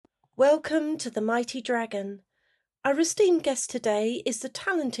Welcome to the Mighty Dragon. Our esteemed guest today is the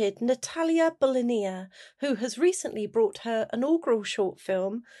talented Natalia Bulynia, who has recently brought her inaugural short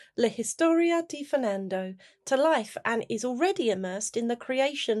film, La Historia de Fernando, to life and is already immersed in the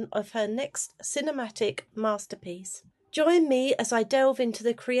creation of her next cinematic masterpiece. Join me as I delve into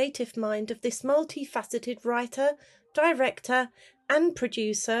the creative mind of this multi-faceted writer, director, and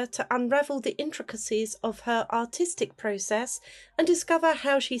producer to unravel the intricacies of her artistic process and discover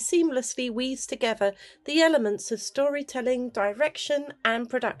how she seamlessly weaves together the elements of storytelling, direction, and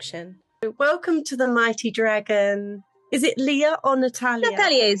production. Welcome to the Mighty Dragon. Is it Leah or Natalia?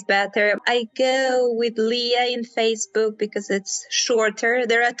 Natalia is better. I go with Leah in Facebook because it's shorter.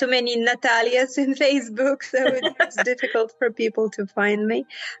 There are too many Natalias in Facebook, so it's difficult for people to find me.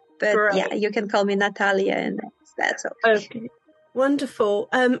 But right. Yeah, you can call me Natalia, and that's okay. Wonderful.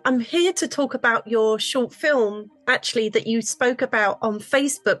 I'm here to talk about your short film, actually, that you spoke about on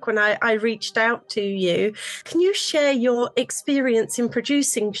Facebook when I reached out to you. Can you share your experience in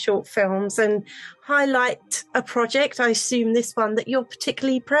producing short films and highlight a project, I assume this one, that you're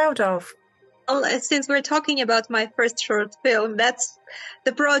particularly proud of? Well, since we're talking about my first short film, that's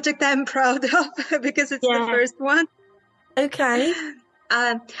the project I'm proud of because it's the first one. Okay.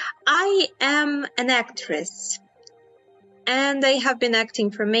 I am an actress. And I have been acting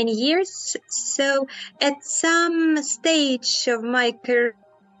for many years. So at some stage of my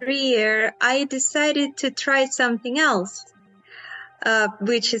career, I decided to try something else,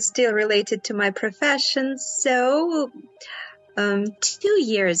 which is still related to my profession. So 2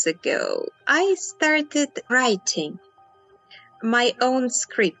 years ago, I started writing my own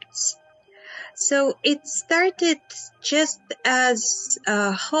scripts. So it started just as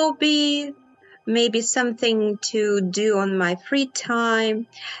a hobby, maybe something to do on my free time.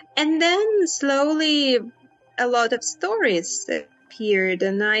 And then slowly a lot of stories appeared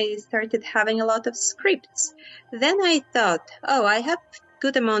and I started having a lot of scripts. Then I thought, I have a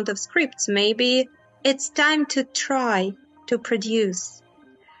good amount of scripts. Maybe it's time to try to produce.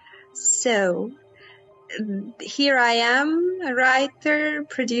 So here I am, a writer,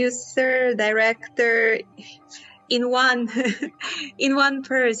 producer, director, in one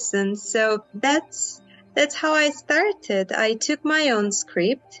person. So that's how I started. I took my own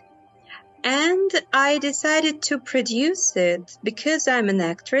script and I decided to produce it because I'm an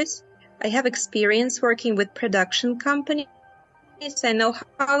actress. I have experience working with production companies. I know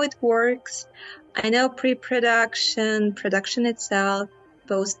how it works. I know pre-production, production itself,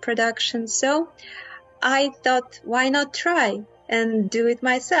 post-production. So I thought, why not try and do it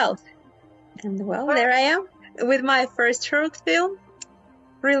myself? And there I am, with my first short film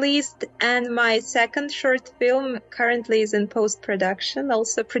released, and my second short film currently is in post-production,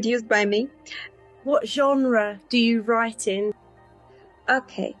 also produced by me. What genre do you write in?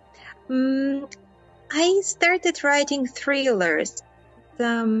 Okay. I started writing thrillers,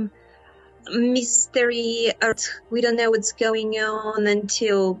 mystery, we don't know what's going on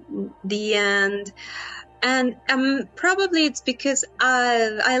until the end. And probably it's because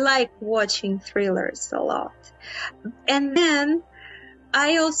I like watching thrillers a lot. And then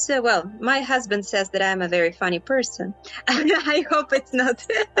I also, my husband says that I'm a very funny person. I hope it's not.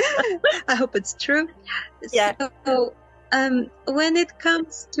 I hope it's true. Yeah. So when it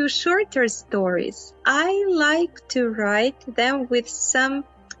comes to shorter stories, I like to write them with some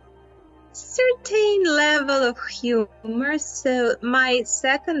certain level of humor. So my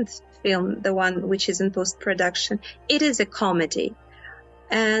second film, the one which is in post-production, it is a comedy.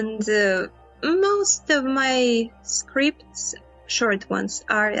 And most of my scripts, short ones,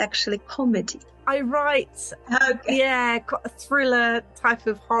 are actually comedy. I write, a thriller type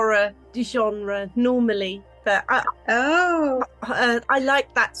of horror genre normally, but I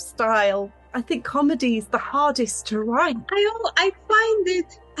like that style. I think comedy is the hardest to write. I find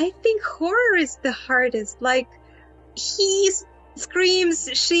it, I think horror is the hardest. Like, he screams,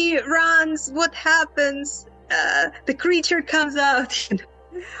 she runs, what happens? The creature comes out.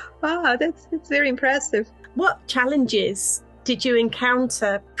 Wow, that's very impressive. What challenges did you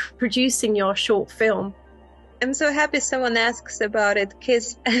encounter producing your short film? I'm so happy someone asks about it,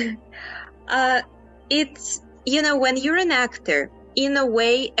 because it's, when you're an actor, in a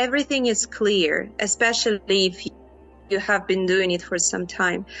way, everything is clear, especially if you have been doing it for some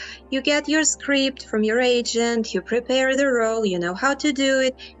time. You get your script from your agent, you prepare the role, you know how to do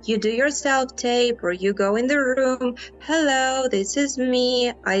it, you do your self-tape, or you go in the room, hello, this is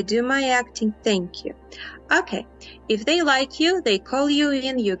me, I do my acting, thank you. Okay, if they like you, they call you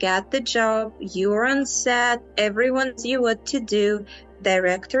in, you get the job, you're on set, everyone tells you what to do,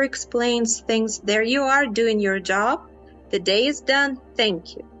 director explains things, there you are doing your job, the day is done,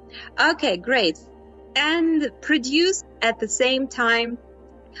 thank you. Okay, great. And produce at the same time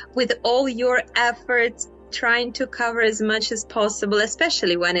with all your efforts, trying to cover as much as possible,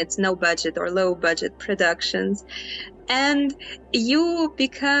 especially when it's no budget or low budget productions. And you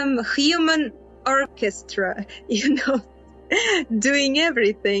become human orchestra, doing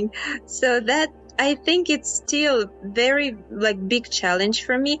everything. So that, I think it's still very big challenge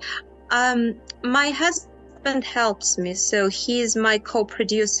for me. My husband helps me, so he's my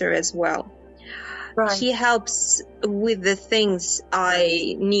co-producer as well. Right. He helps with the things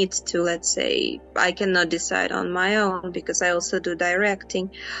I need to, let's say, I cannot decide on my own because I also do directing.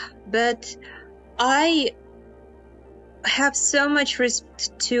 But I have so much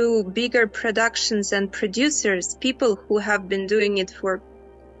respect to bigger productions and producers, people who have been doing it for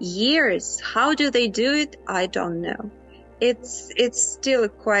years. How do they do it? I don't know. It's still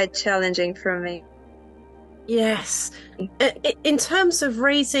quite challenging for me. Yes. In terms of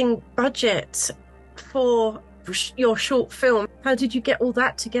raising budget for your short film, how did you get all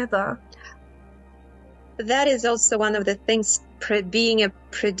that together? That is also one of the things being a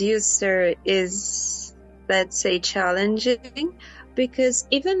producer is, let's say, challenging, because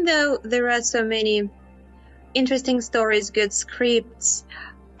even though there are so many interesting stories, good scripts,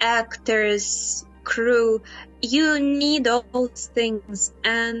 actors, crew, you need all those things,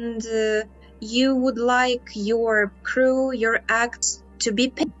 and you would like your crew, your acts to be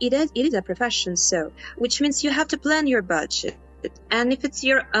paid. It is a profession, so, which means you have to plan your budget. And if it's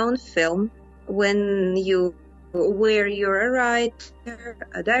your own film, where you're a writer,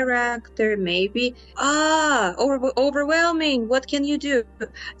 a director, maybe, overwhelming, what can you do?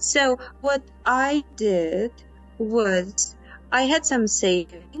 So what I did was, I had some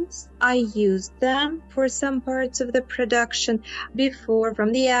savings. I used them for some parts of the production before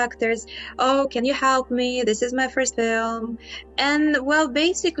from the actors. Oh, can you help me? This is my first film. And well,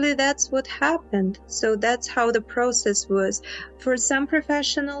 basically that's what happened. So that's how the process was. For some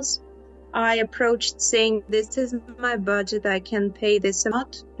professionals, I approached saying, this is my budget. I can pay this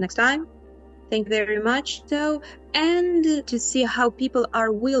amount next time. Thank you very much. So, and to see how people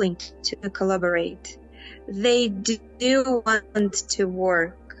are willing to collaborate. They do want to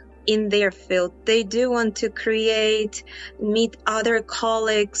work in their field. They do want to create, meet other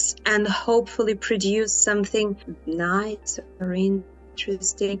colleagues, and hopefully produce something nice or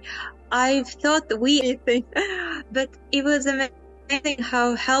interesting. I've thought but it was amazing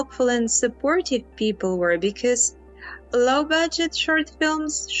how helpful and supportive people were, because low budget short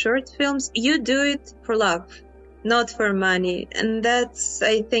films, you do it for love, not for money. And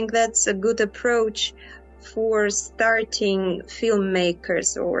I think that's a good approach for starting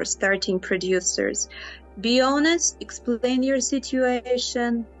filmmakers or starting producers. Be honest, explain your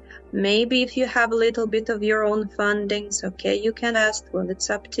situation. Maybe if you have a little bit of your own fundings, okay, you can ask, well,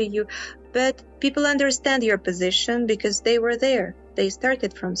 it's up to you. But people understand your position because they were there. They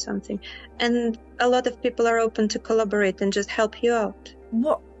started from something. And a lot of people are open to collaborate and just help you out.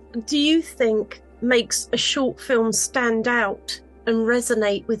 What do you think makes a short film stand out and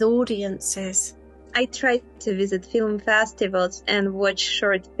resonate with audiences? I try to visit film festivals and watch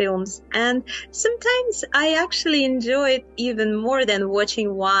short films, and sometimes I actually enjoy it even more than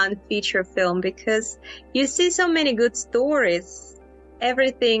watching one feature film, because you see so many good stories.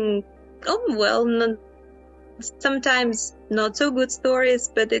 Everything, sometimes not so good stories,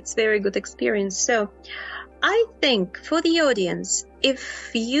 but it's very good experience. So I think for the audience,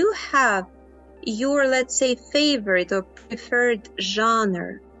 if you have your, let's say, favorite or preferred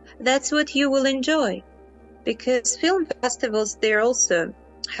genre, that's what you will enjoy. Because film festivals, they also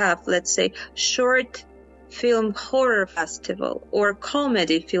have, let's say, short film horror festival or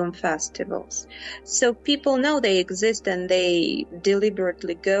comedy film festivals. So people know they exist and they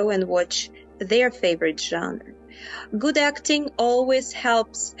deliberately go and watch their favorite genre. Good acting always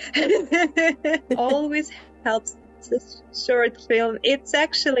helps. Always helps a short film.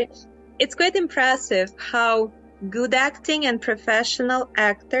 It's quite impressive how good acting and professional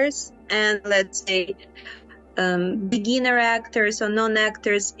actors and, let's say, beginner actors or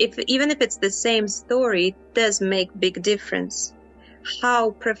non-actors, even if it's the same story, it does make big difference how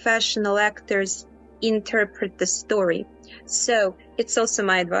professional actors interpret the story. So it's also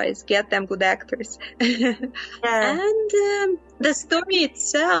my advice, get them good actors. Yeah. And the story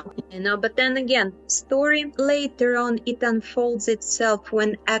itself, but then again, story later on, it unfolds itself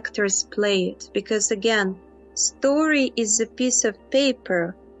when actors play it, because again, story is a piece of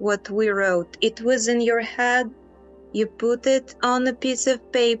paper. What we wrote, it was in your head, you put it on a piece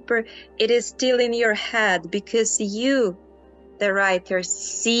of paper, it is still in your head because you, the writer,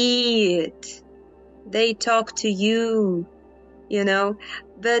 see it. They talk to you,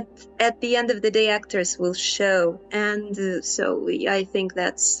 but at the end of the day, actors will show. And so I think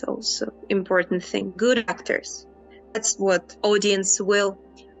that's also important thing. Good actors. That's what audience will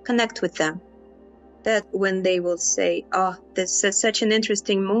connect with them. That when they will say, oh, this is such an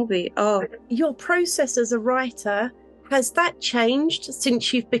interesting movie. Oh, Your process as a writer, has that changed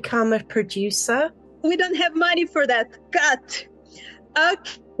since you've become a producer? we don't have money for that. Cut.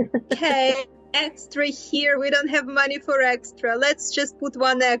 Okay. Extra here. We don't have money for extra. Let's just put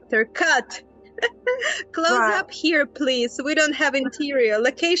one actor. Cut. Close Right. up here, please. We don't have interior.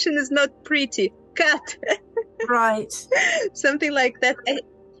 Location is not pretty. Cut. Right. Something like that.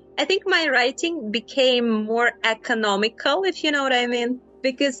 I think my writing became more economical, if you know what I mean.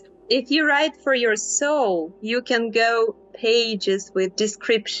 Because if you write for your soul, you can go pages with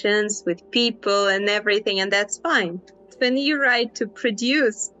descriptions, with people and everything, and that's fine. When you write to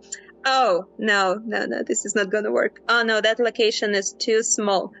produce, oh, no, this is not going to work. Oh, no, that location is too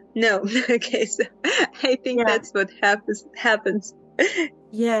small. No. Okay, so I think that's what happens.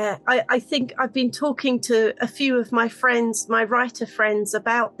 Yeah, I think I've been talking to a few of my friends, my writer friends,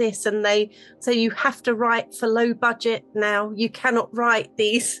 about this, and they say you have to write for low budget now. You cannot write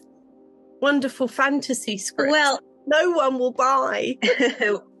these wonderful fantasy scripts. Well, no one will buy.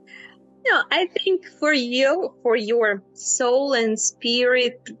 No, I think for you, for your soul and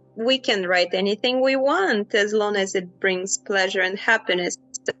spirit, we can write anything we want as long as it brings pleasure and happiness.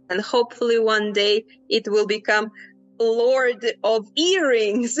 And hopefully one day it will become Lord of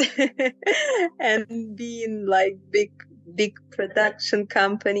Earrings and being like big production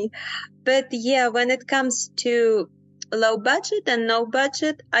company. But yeah, when it comes to low budget and no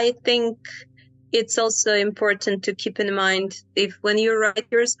budget, I think it's also important to keep in mind if when you write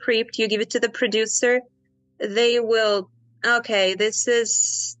your script, you give it to the producer, they will, okay, this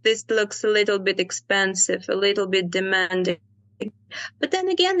looks a little bit expensive, a little bit demanding. But then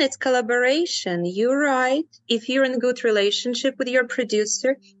again, it's collaboration. You write, if you're in a good relationship with your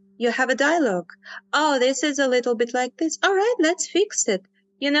producer, you have a dialogue. Oh, this is a little bit like this. All right, let's fix it.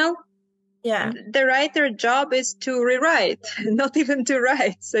 You know? Yeah. The writer's job is to rewrite, not even to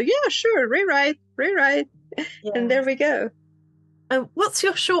write. So yeah, sure, rewrite. Yeah. And there we go. What's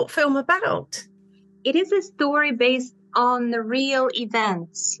your short film about? It is a story based on real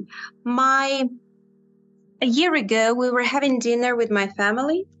events. A year ago, we were having dinner with my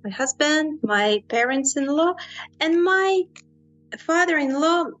family, my husband, my parents-in-law, and my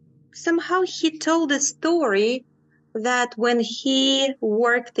father-in-law, somehow he told a story that when he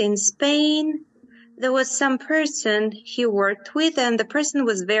worked in Spain, there was some person he worked with, and the person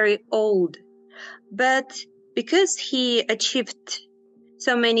was very old. But because he achieved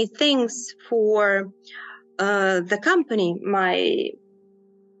so many things for the company my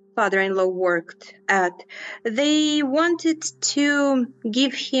father-in-law worked at, they wanted to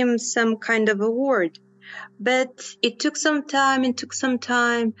give him some kind of award. But it took some time,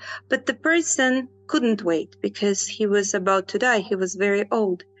 but the person couldn't wait because he was about to die. He was very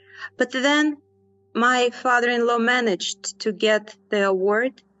old. But then my father-in-law managed to get the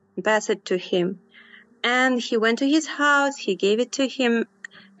award and pass it to him. And he went to his house, he gave it to him,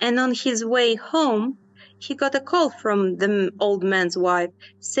 and on his way home, he got a call from the old man's wife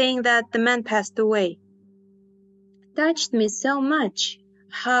saying that the man passed away. It touched me so much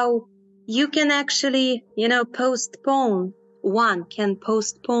how you can actually, one can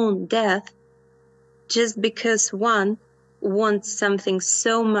postpone death just because one wants something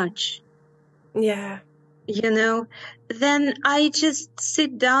so much. Yeah. Then I just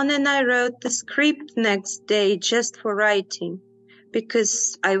sit down and I wrote the script next day just for writing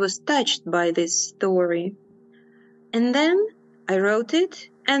because I was touched by this story. And then I wrote it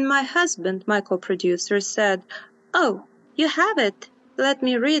and my husband, my co-producer, said, "Oh, you have it. Let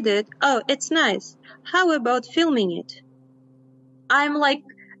me read it. Oh, it's nice. How about filming it?" I'm like,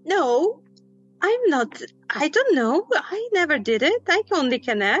 "No, I don't know. I never did it. I only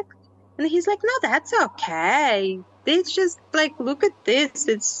can act." And he's like, "No, that's okay. It's just like, look at this.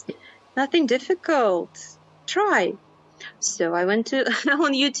 It's nothing difficult. Try." So I went to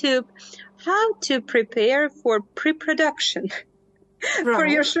on YouTube, how to prepare for pre-production for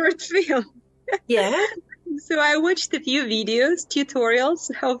your short film. Yeah. So I watched a few videos,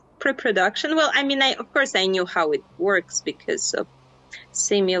 tutorials of pre-production. Well, I mean, of course I knew how it works because of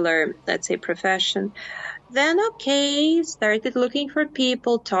similar, let's say, profession. Then, started looking for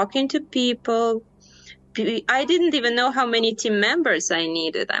people, talking to people. I didn't even know how many team members I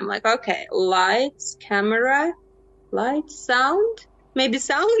needed. I'm like, okay, lights, camera, sound, maybe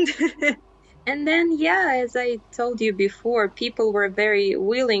sound. And then, as I told you before, people were very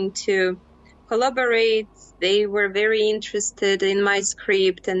willing to collaborate. They were very interested in my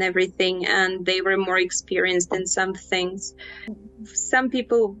script and everything, and they were more experienced in some things. Some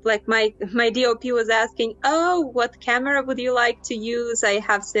people, like my DOP was asking, oh, what camera would you like to use? I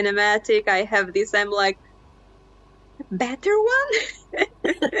have cinematic, I have this. I'm like, better one?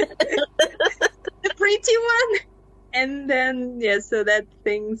 The pretty one? And then, yeah, so that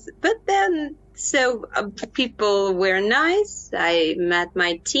things. But then, so people were nice. I met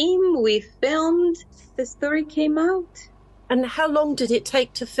my team. We filmed. The story came out. And how long did it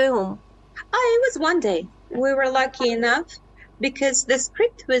take to film? It was one day. We were lucky enough because the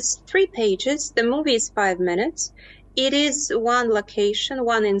script was 3 pages. The movie is 5 minutes. It is one location,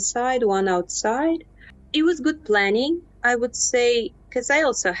 one inside, one outside. It was good planning, I would say, because I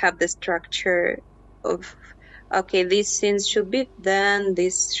also have the structure of, okay, these scenes should be then,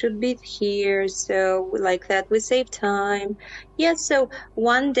 this should be here. So like that, we save time. Yeah, so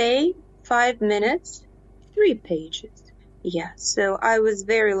one day, 5 minutes, 3 pages. Yeah, so I was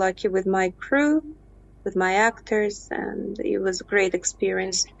very lucky with my crew, with my actors, and it was a great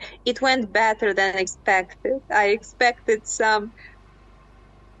experience. It went better than expected. I expected some...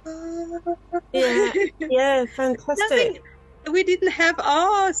 Yeah, fantastic. We didn't have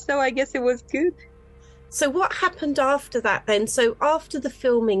so I guess it was good. So what happened after that then? So after the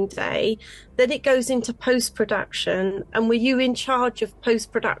filming day, then it goes into post-production, and were you in charge of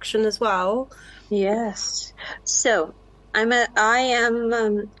post-production as well? Yes. So I am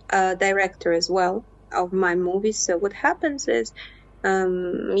a director as well of my movies. So what happens is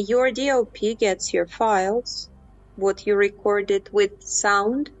your DOP gets your files, what you recorded with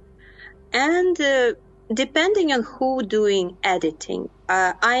sound, and depending on who doing editing.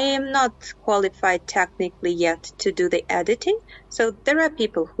 I am not qualified technically yet to do the editing, so there are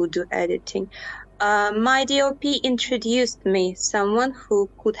people who do editing. My DOP introduced me someone who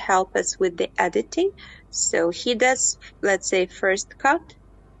could help us with the editing. So he does, let's say, first cut,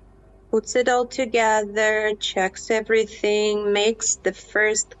 puts it all together, checks everything, makes the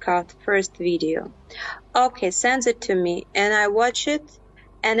first cut, first video. Okay, sends it to me, and I watch it,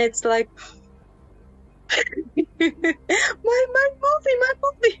 and it's like, my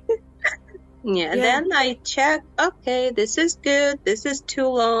movie. Yeah, then I check, okay, this is good, this is too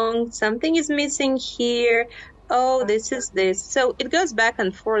long, something is missing here, oh, this is this. So it goes back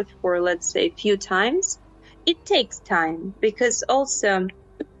and forth for, let's say, a few times. It takes time, because also,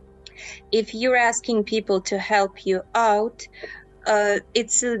 if you're asking people to help you out,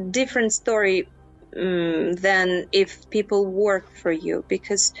 it's a different story than if people work for you,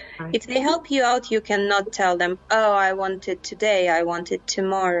 because if they help you out, you cannot tell them, oh, I want it today, I want it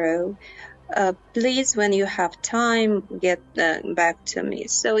tomorrow. Please, when you have time, get back to me.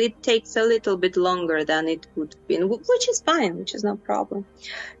 So it takes a little bit longer than it would have been, which is fine, which is no problem.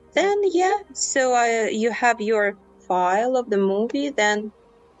 Then, yeah, so you have your file of the movie, then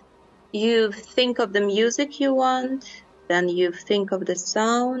you think of the music you want, then you think of the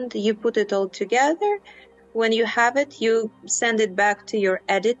sound, you put it all together. When you have it, you send it back to your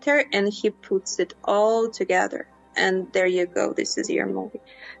editor, and he puts it all together. And there you go, this is your movie.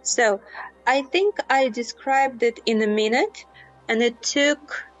 So I think I described it in a minute, and it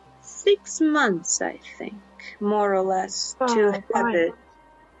took 6 months, I think, more or less, to have it.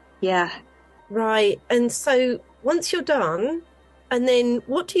 Yeah. Right. And so once you're done, and then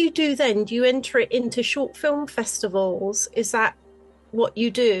what do you do then? Do you enter it into short film festivals? Is that what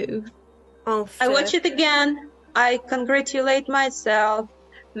you do after? I watch it again. I congratulate myself.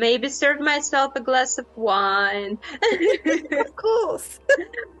 Maybe serve myself a glass of wine. Of course.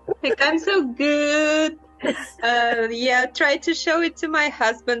 Like, I'm so good. Yeah, try to show it to my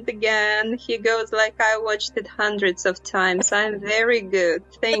husband again. He goes like, I watched it hundreds of times. I'm very good.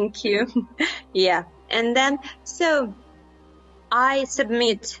 Thank you. Yeah. And then, so I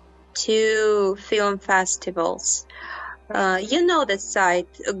submit to film festivals. You know the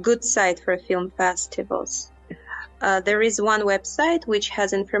site, a good site for film festivals. There is one website which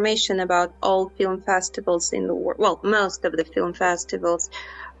has information about all film festivals in the world. Well, most of the film festivals,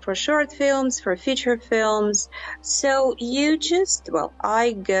 for short films, for feature films. So you just,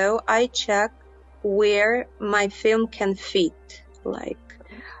 I go, I check where my film can fit. Like,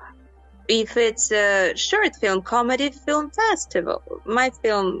 if it's a short film, comedy film festival, my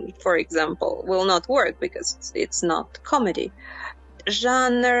film, for example, will not work because it's not comedy.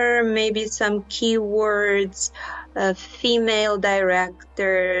 Genre, maybe some keywords, female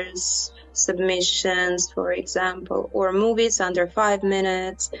directors, submissions, for example, or movies under 5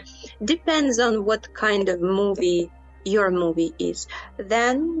 minutes. Depends on what kind of movie your movie is.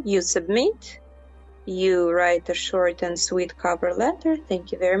 Then you submit, you write a short and sweet cover letter.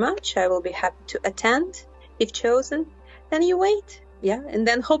 Thank you very much. I will be happy to attend if chosen. Then you wait. Yeah, and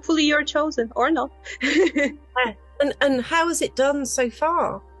then hopefully you're chosen or not. And how is it done so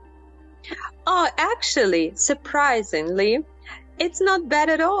far? Oh, actually, surprisingly, it's not bad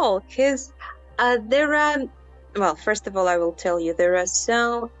at all, because there are, well, first of all, I will tell you, there are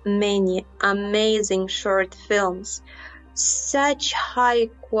so many amazing short films, such high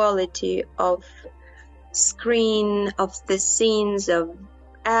quality of screen, of the scenes, of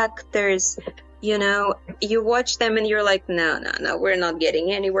actors. You know, you watch them and you're like, no, we're not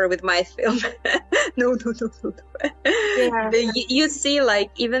getting anywhere with my film. No. Yeah. You see, like,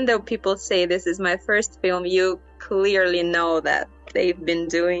 even though people say this is my first film, you clearly know that they've been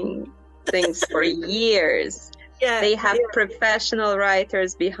doing things for years. Yeah, they have professional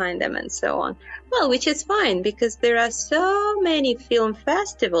writers behind them and so on. Well, which is fine, because there are so many film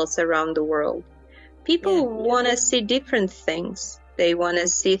festivals around the world. People want to see different things. They want to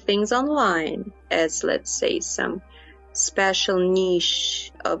see things online as, let's say, some special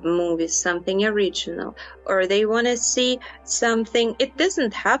niche of movies, something original. Or they want to see something, it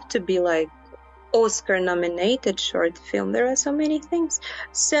doesn't have to be like Oscar-nominated short film. There are so many things.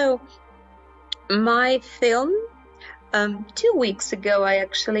 So my film, 2 weeks ago,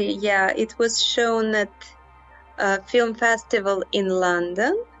 it was shown at a film festival in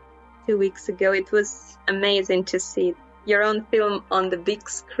London. 2 weeks ago. It was amazing to see your own film on the big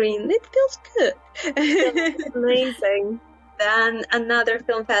screen. It feels good. That's amazing. Then another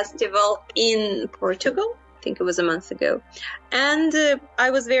film festival in Portugal. I think it was a month ago. And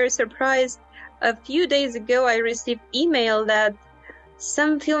I was very surprised. A few days ago, I received email that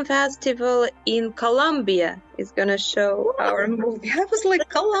some film festival in Colombia is going to show our movie. I was like,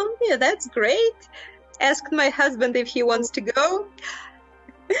 Colombia, that's great. Asked my husband if he wants to go.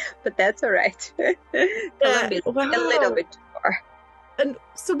 But that's all right. Colombia is a little bit too far. And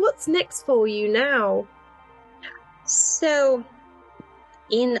so what's next for you now? So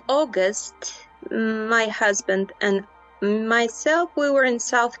in August, my husband and myself, we were in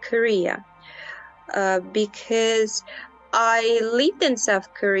South Korea because I lived in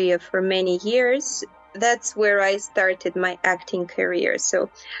South Korea for many years. That's where I started my acting career. So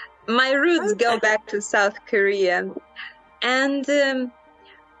my roots go back to South Korea. And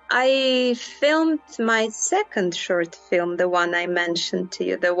I filmed my second short film, the one I mentioned to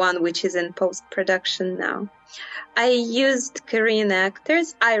you, the one which is in post-production now. I used Korean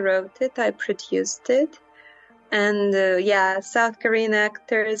actors. I wrote it, I produced it. And South Korean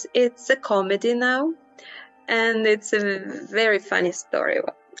actors. It's a comedy now. And it's a very funny story.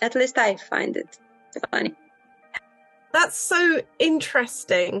 Well, at least I find it funny. That's so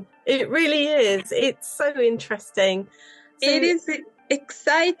interesting. It really is. It's so interesting. So it is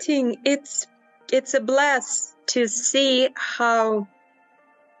exciting. It's a blast to see how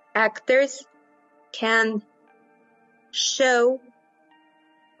actors can show,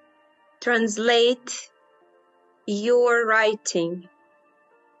 translate your writing.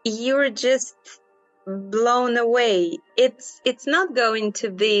 You're just blown away. It's not going to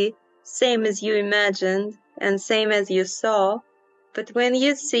be same as you imagined and same as you saw, but when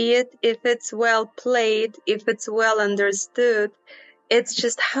you see it, if it's well played, if it's well understood, it's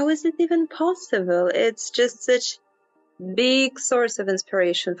just, how is it even possible? It's just such big source of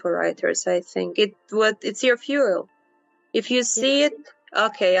inspiration for writers, I think. It's your fuel. If you see it,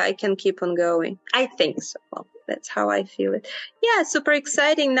 okay, I can keep on going. I think so. Well, that's how I feel it. Yeah, super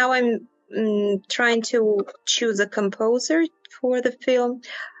exciting. Now I'm trying to choose a composer for the film.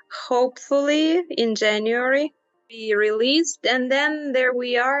 Hopefully in January be released, and then there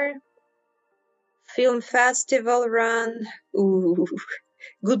we are. Film festival run. Ooh,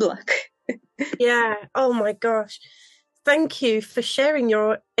 good luck. Yeah. Oh my gosh. Thank you for sharing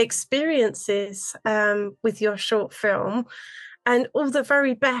your experiences with your short film, and all the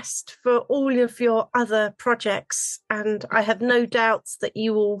very best for all of your other projects. And I have no doubts that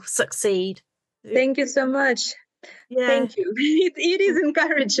you will succeed. Thank you so much. Yeah. Thank you. It is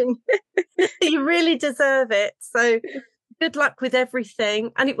encouraging. You really deserve it. So good luck with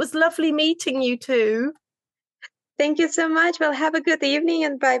everything. And it was lovely meeting you too. Thank you so much. Well, have a good evening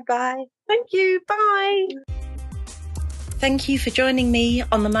and bye-bye. Thank you. Bye. Thank you for joining me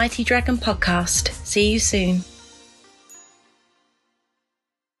on the Mighty Dragon podcast. See you soon.